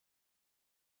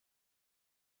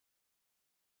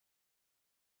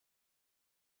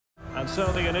And so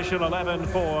the initial 11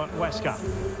 for Huesca.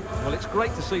 Well, it's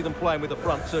great to see them playing with the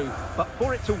front two, but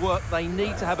for it to work, they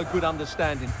need to have a good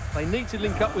understanding. They need to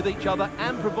link up with each other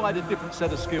and provide a different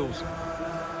set of skills.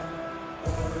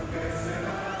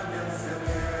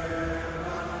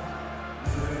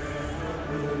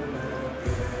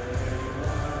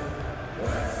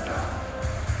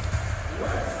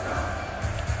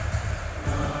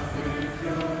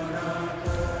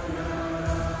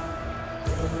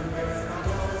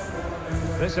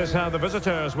 This is how the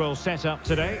visitors will set up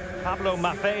today. Pablo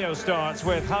Maffeo starts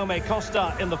with Jaume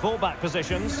Costa in the fullback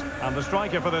positions. And the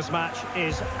striker for this match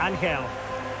is Angel.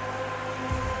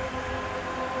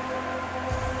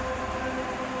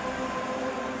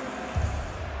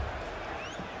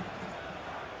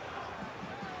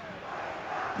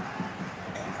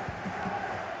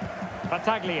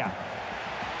 Battaglia.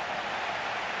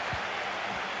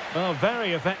 Oh,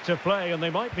 very effective play, and they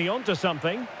might be onto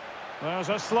something. There's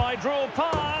a slide rule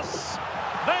pass.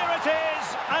 There it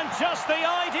is, and just the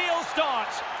ideal start.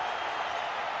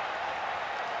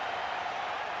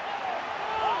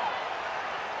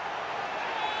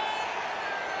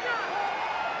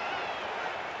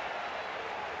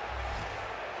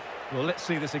 Well, let's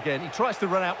see this again. He tries to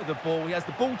run out with the ball. He has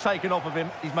the ball taken off of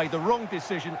him. He's made the wrong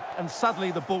decision, and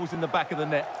suddenly the ball's in the back of the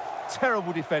net.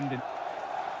 Terrible defending.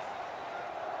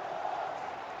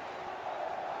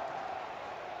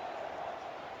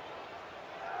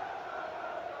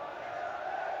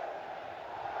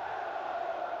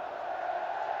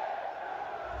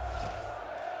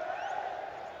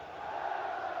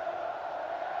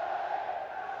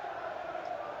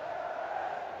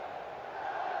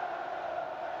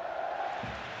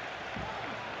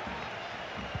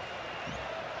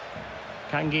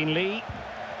 Kangin Lee.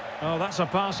 Oh, that's a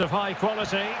pass of high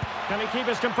quality. Can he keep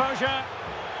his composure?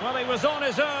 Well, he was on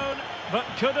his own, but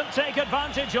couldn't take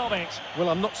advantage of it. Well,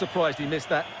 I'm not surprised he missed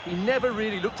that. He never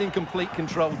really looked in complete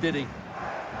control, did he?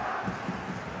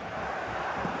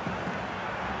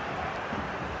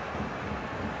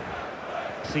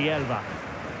 Cielva.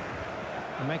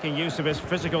 Making use of his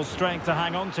physical strength to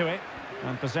hang on to it.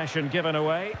 And possession given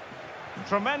away.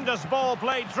 Tremendous ball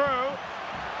played through.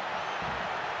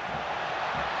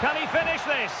 Can he finish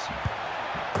this?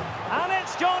 And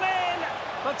it's gone in!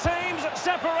 The team's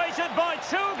separated by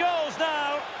 2 goals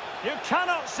now. You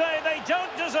cannot say they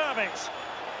don't deserve it.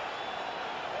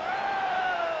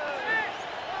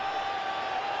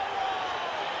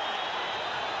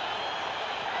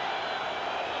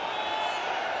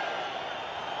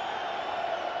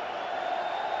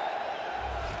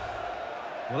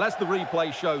 Well, as the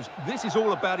replay shows, this is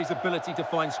all about his ability to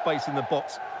find space in the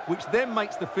box, which then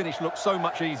makes the finish look so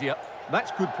much easier.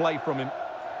 That's good play from him.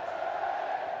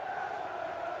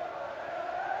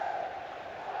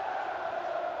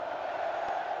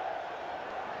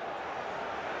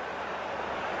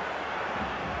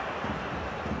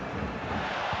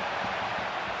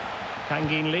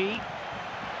 Kangin Lee.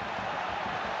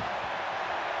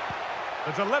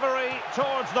 The delivery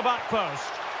towards the back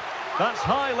post. That's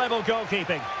high-level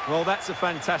goalkeeping. Well, that's a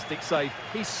fantastic save.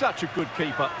 He's such a good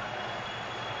keeper.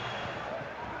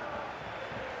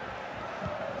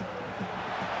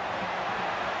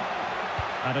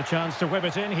 And a chance to whip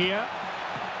it in here.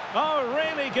 Oh,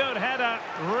 really good header.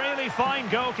 Really fine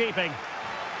goalkeeping.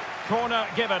 Corner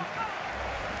given.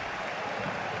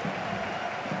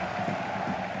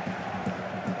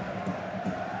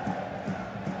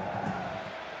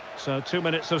 So 2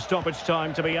 minutes of stoppage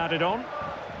time to be added on.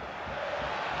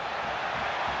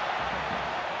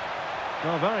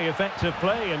 Well, very effective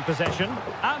play in possession.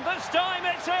 And this time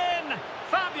it's in!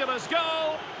 Fabulous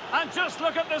goal! And just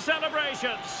look at the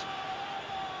celebrations.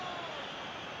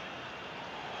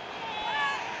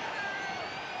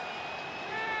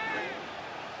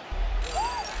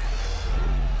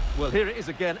 Well, here it is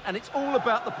again, and it's all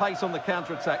about the pace on the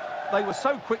counter-attack. They were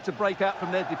so quick to break out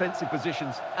from their defensive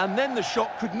positions, and then the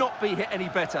shot could not be hit any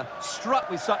better.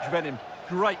 Struck with such venom.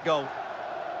 Great goal.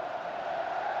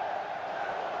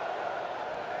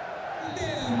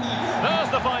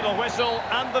 There's the final whistle,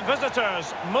 and the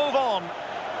visitors move on.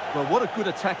 Well, what a good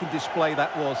attacking display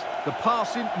that was. The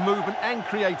passing, movement and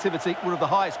creativity were of the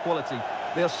highest quality.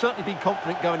 They'll certainly be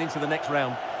confident going into the next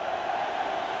round.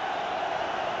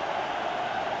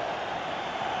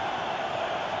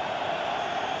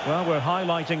 Well, we're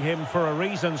highlighting him for a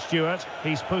reason, Stuart.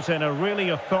 He's put in a really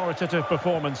authoritative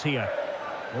performance here.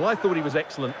 Well, I thought he was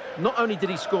excellent. Not only did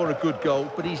he score a good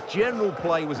goal, but his general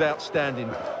play was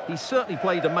outstanding. He certainly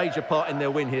played a major part in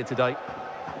their win here today.